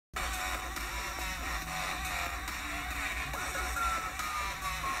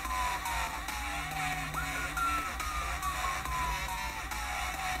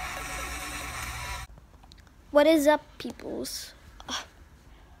What is up, peoples?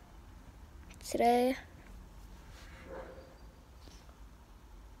 Today,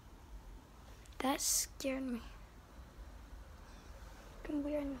 that scared me. Fucking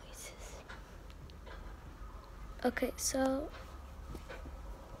weird noises. Okay, so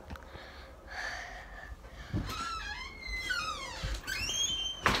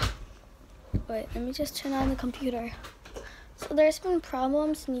wait, let me just turn on the computer. So there's been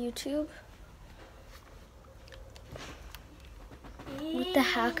problems in YouTube with the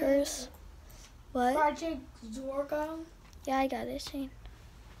hackers. What? Project Zorgo. Yeah, I got it, Shane.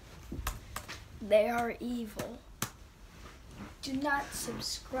 They are evil. Do not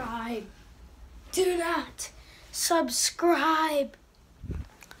subscribe. Do not subscribe.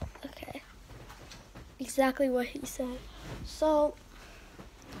 Okay. Exactly what he said. So,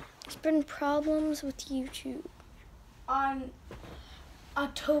 there's been problems with YouTube. On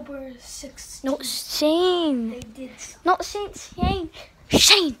October 16th. No, Shane. They did. No, Shane.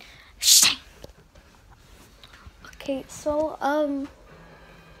 Okay, so,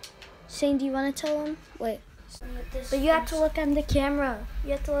 Shane, do you want to tell him? Wait. But you have to look at the camera.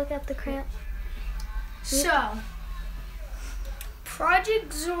 You have to look at the cramp. So,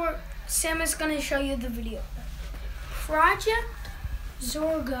 Project Zorgo. Sam is going to show you the video. Project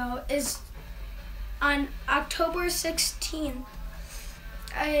Zorgo is on October 16th.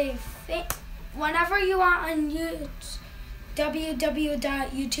 I think whenever you are on YouTube,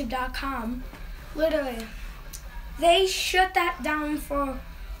 www.youtube.com, literally, they shut that down for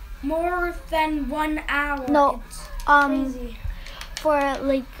more than 1 hour. No, it's crazy. for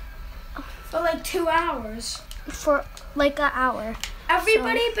like 2 hours. For like an hour.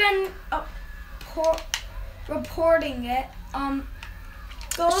 Everybody been reporting it.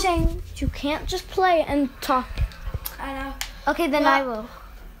 Go. Shane, you can't just play and talk. I know. Okay, then I will.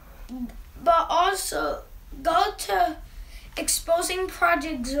 But also go to Exposing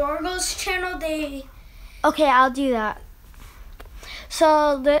Project Zorgo's channel. Okay, I'll do that.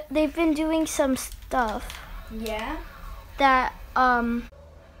 So they've been doing some stuff. Yeah. That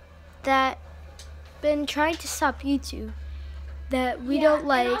been trying to stop YouTube. That we don't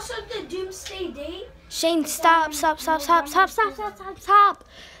like. And also the Doomsday Date. Shane, stop.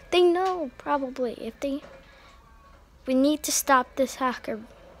 They know probably if they. We need to stop this hacker.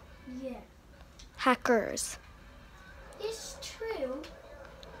 Yeah. Hackers. It's true.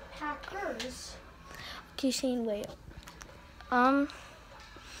 Hackers. Okay, Shane, wait.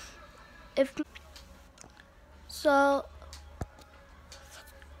 If so,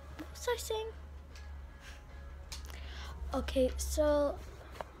 what was I saying? Okay, so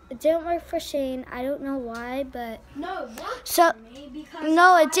it didn't work for Shane. I don't know why, but No, it worked so for me because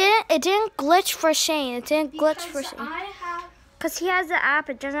no, it didn't. It didn't glitch for Shane. It didn't glitch for because Shane. Because Cause he has the app.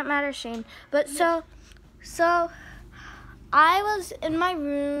 It doesn't matter, Shane. But so I was in my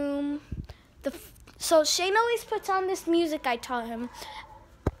room. So Shane always puts on this music I taught him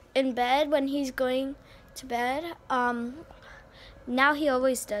in bed when he's going to bed. Now he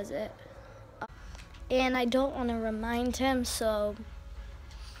always does it. And I don't want to remind him, so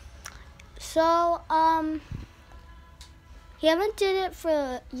he haven't did it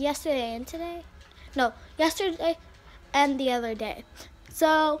for yesterday and today. No, yesterday and the other day.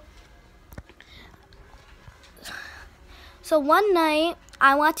 So one night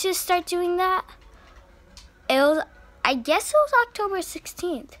I want to start doing that. I guess it was October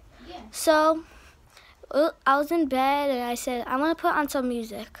 16th. Yeah. So I was in bed and I said, I want to put on some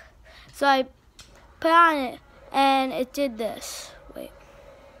music. So I put on it and it did this. Wait.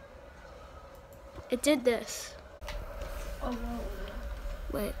 It did this. Oh, whoa.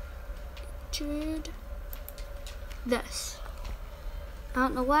 Wait. It did this. I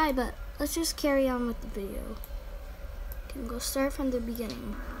don't know why, but let's just carry on with the video. Can go start from the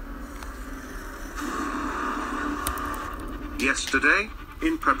beginning. Yesterday,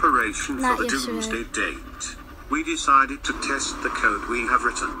 in preparation for the Doomsday Date, we decided to test the code we have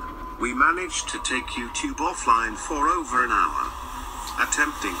written. We managed to take YouTube offline for over an hour.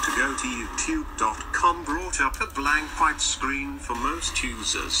 Attempting to go to youtube.com brought up a blank white screen for most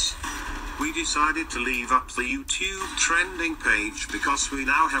users. We decided to leave up the YouTube trending page because we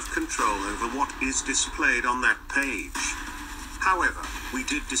now have control over what is displayed on that page. However, we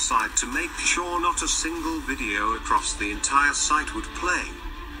did decide to make sure not a single video across the entire site would play.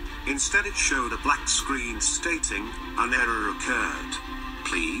 Instead, it showed a black screen stating, "An error occurred.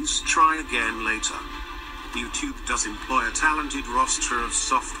 Please try again later." YouTube does employ a talented roster of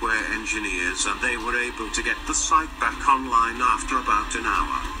software engineers, and they were able to get the site back online after about an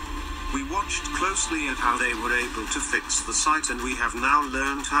hour. We watched closely at how they were able to fix the site, and we have now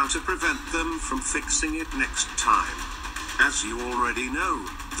learned how to prevent them from fixing it next time. As you already know,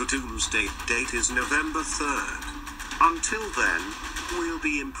 the doomsday date is November 3rd. Until then, we'll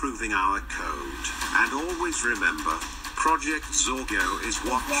be improving our code. And always remember, Project Zorgo is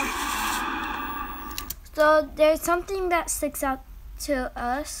watching. So there's something that sticks out to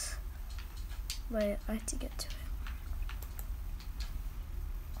us. Wait, I have to get to it.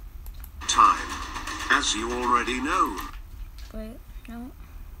 Time. As you already know. Wait, no.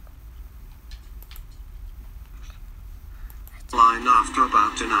 Line after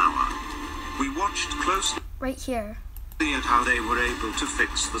about an hour. We watched closely Right here. at how they were able to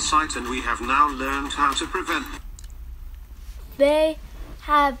fix the site, and we have now learned how to prevent. They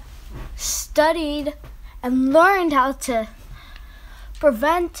have studied and learned how to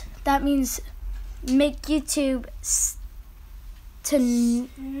prevent. That means make YouTube to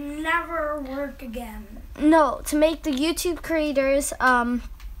never work again. No, to make the YouTube creators to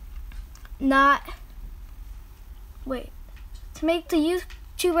make the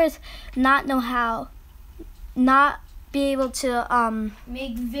YouTubers not know how, not be able to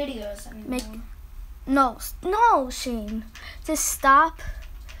make videos anymore. No, Shane, to stop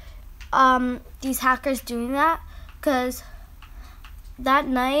these hackers doing that, because that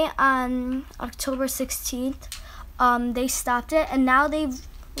night on October 16th, they stopped it, and now they've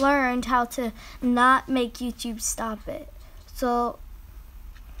learned how to not make YouTube stop it. So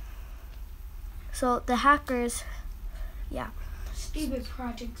the hackers, yeah. Stupid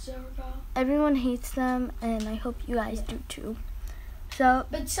Project Zorgo. Everyone hates them, and I hope you guys do too. So,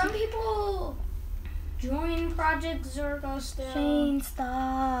 but some people join Project Zorgo still. Shane,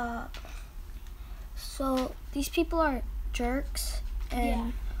 stop. So these people are jerks,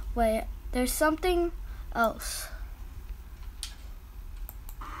 and wait, there's something else.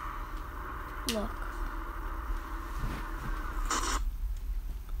 Look.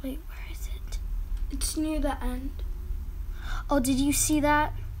 Wait, where is it? It's near the end. Oh, did you see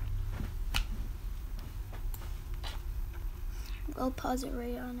that? I'll pause it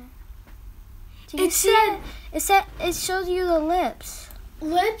right on it. It shows you the lips.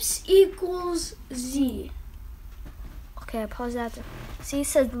 Lips equals Z. Okay, I paused that. See, it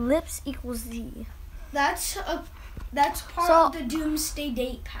says lips equals Z. That's part of the doomsday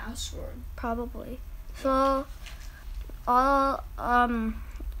date password. Probably. So I'll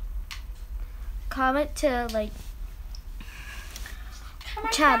comment to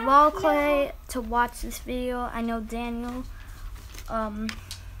Chad Wallclay to watch this video. I know Daniel.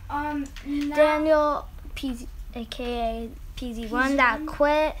 Daniel PZ, aka PZ1 that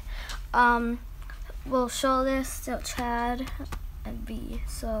quit. Will show this to Chad and B.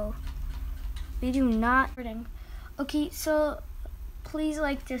 So we do not. Okay, so please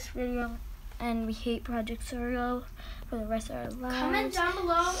like this video, and we hate Project Zorgo for the rest of our lives. Comment down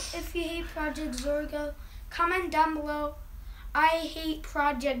below if you hate Project Zorgo. Comment down below, I hate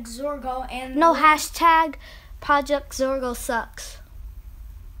Project Zorgo, and no hashtag Project Zorgo sucks.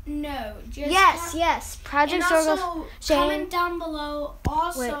 No, just yes, Project and Zorgo. Also, comment down below.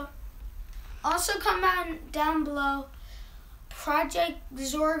 Also comment down below. Project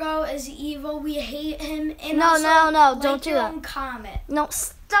Zorgo is evil. We hate him. And no, don't do that. Comment. No,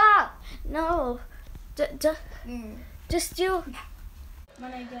 stop. No, just do.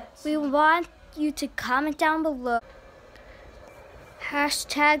 When I get. We want you to comment down below.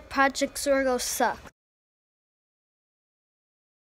 Hashtag Project Zorgo sucks.